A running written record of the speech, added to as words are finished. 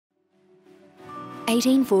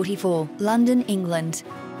1844, London, England.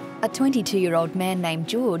 A 22-year-old man named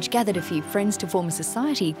George gathered a few friends to form a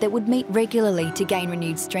society that would meet regularly to gain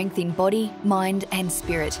renewed strength in body, mind and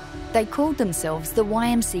spirit. They called themselves the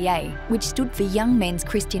YMCA, which stood for Young Men's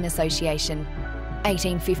Christian Association.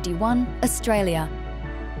 1851, Australia.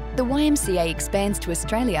 The YMCA expands to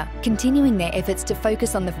Australia, continuing their efforts to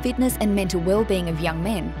focus on the fitness and mental well-being of young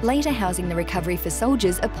men, later housing the recovery for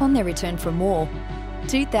soldiers upon their return from war.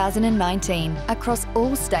 2019, across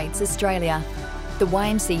all states, Australia. The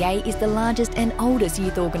YMCA is the largest and oldest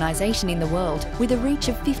youth organisation in the world, with a reach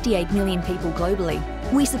of 58 million people globally.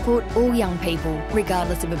 We support all young people,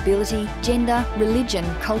 regardless of ability, gender, religion,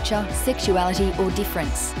 culture, sexuality or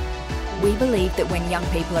difference. We believe that when young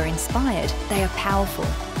people are inspired, they are powerful.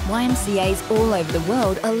 YMCAs all over the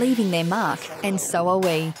world are leaving their mark, and so are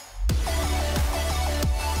we.